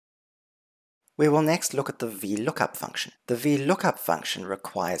We will next look at the Vlookup function. The Vlookup function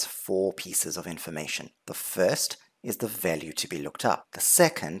requires 4 pieces of information. The first is the value to be looked up. The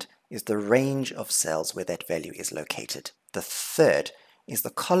second is the range of cells where that value is located. The third is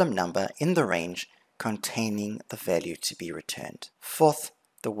the column number in the range containing the value to be returned. Fourth,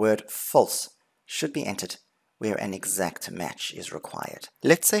 the word false should be entered where an exact match is required.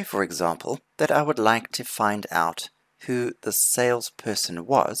 Let's say, for example, that I would like to find out who the salesperson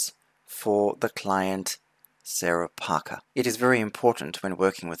was for the client 𝗘𝘅𝗢𝗏𝗏. It is very important when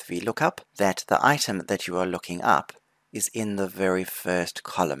working with Vlookup that the item that you are looking up is in the very first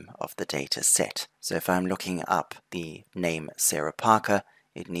column of the data set. So if I'm looking up the name 𝗘𝘅𝗢𝗏,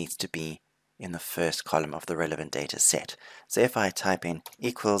 it needs to be in the first column of the relevant data set. So if I type in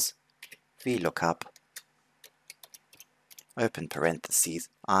equals Vlookup, open parentheses,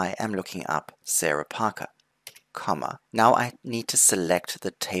 I am looking up 𝗘𝘅𝗢𝗏𝗏, comma. Now I need to select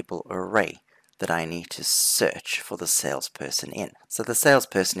the table array that I need to search for the salesperson in. So the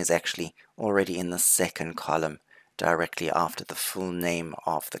salesperson is actually already in the second column directly after the full name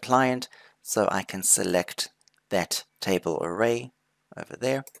of the client, so I can select that table array over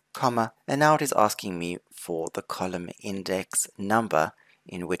there, comma, and now it is asking me for the column index number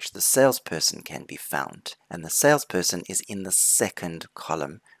in which the salesperson can be found, and the salesperson is in the second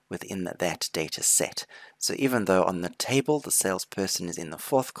column within that data set. So even though on the table the salesperson is in the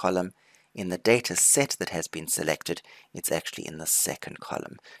fourth column, in the data set that has been selected, it's actually in the second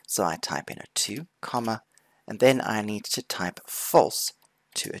column. So I type in a 2, comma, and then I need to type false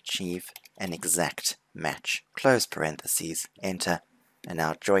to achieve an exact match. Close parentheses, enter, and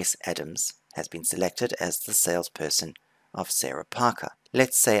now Joyce Adams has been selected as the salesperson of 𝗘𝘅𝗢𝗏𝗏.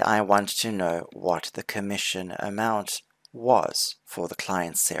 Let's say I want to know what the commission amount was for the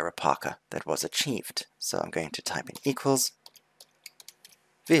client 𝗘𝘅𝗢𝗏𝗏 that was achieved. So I'm going to type in equals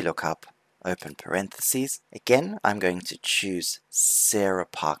Vlookup, open parentheses. Again, I'm going to choose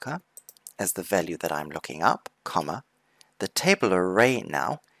𝗘𝘅𝗢𝗏𝗏 as the value that I'm looking up, comma. The table array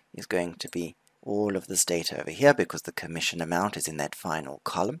now is going to be all of this data over here because the commission amount is in that final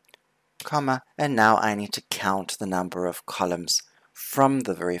column, comma, and now I need to count the number of columns from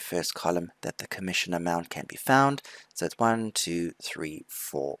the very first column that the commission amount can be found. So it's 1, 2, 3,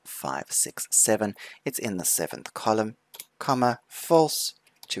 4, 5, 6, 7. It's in the 7th column, comma, false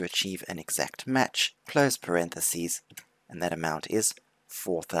to achieve an exact match, close parentheses, and that amount is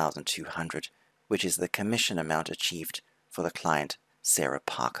 4,200, which is the commission amount achieved for the client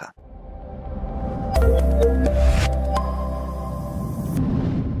𝗘𝘅𝗢𝗏𝗏𝗏.